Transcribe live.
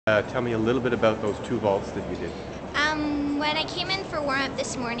Tell me a little bit about those two vaults that you did. When I came in for warm-up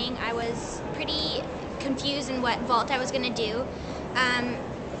this morning, I was pretty confused in what vault I was going to do.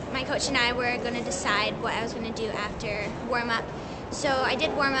 My coach and I were going to decide what I was going to do after warm-up. So I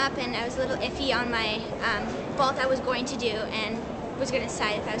did warm-up and I was a little iffy on my vault I was going to do and was going to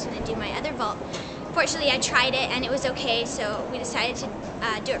decide if I was going to do my other vault. Fortunately, I tried it and it was okay, so we decided to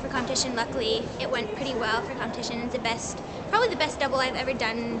do it for competition. Luckily, it went pretty well for competition. It's probably the best double I've ever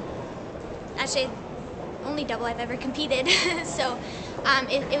done. Actually, only double I've ever competed. So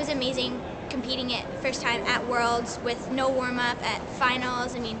it was amazing competing it first time at Worlds with no warm-up at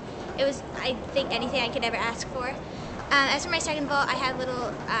finals. I mean, it was, I think, anything I could ever ask for. As for my second vault, I had a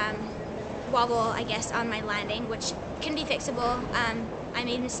little wobble, I guess, on my landing, which can be fixable. I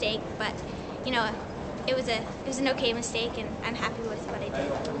made a mistake, but you know, it was an okay mistake, and I'm happy with what I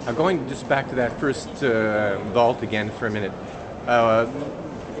did. Now going just back to that first vault again for a minute,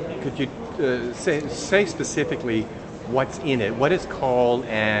 could you say specifically what's in it, what it's called,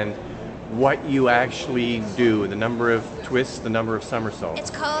 and what you actually do, the number of twists, the number of somersaults?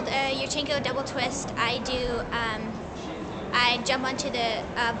 It's called Yurchenko double twist. I jump onto the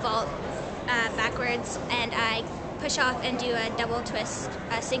vault backwards, and I push off and do a double twist,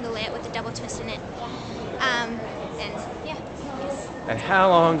 a single layup with a double twist in it. And yeah. And how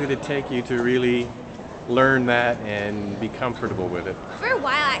long did it take you to really learn that and be comfortable with it? For a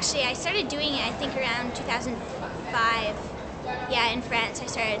while, actually. I started doing it, I think, around 2005. Yeah, in France, I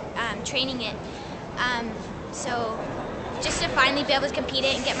started training it. So just to finally be able to compete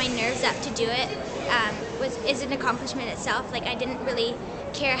it and get my nerves up to do it is an accomplishment itself. Like, I didn't really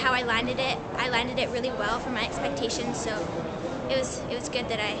care how I landed it. I landed it really well for my expectations, so it was good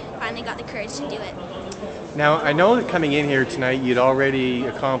that I finally got the courage to do it. Now, I know that coming in here tonight, you'd already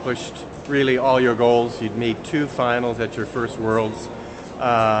accomplished really all your goals. You'd made 2 finals at your first Worlds.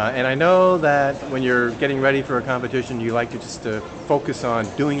 And I know that when you're getting ready for a competition, you like to just focus on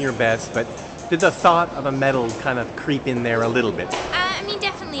doing your best, but did the thought of a medal kind of creep in there a little bit? I mean,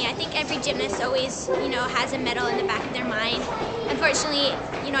 definitely. I think every gymnast always, has a medal in the back of their mind. Unfortunately,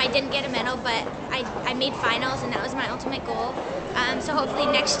 I didn't get a medal, but I made finals, and that was my ultimate goal. So hopefully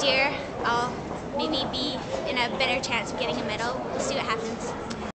next year, I'll maybe be in a better chance of getting a medal. We'll see what happens.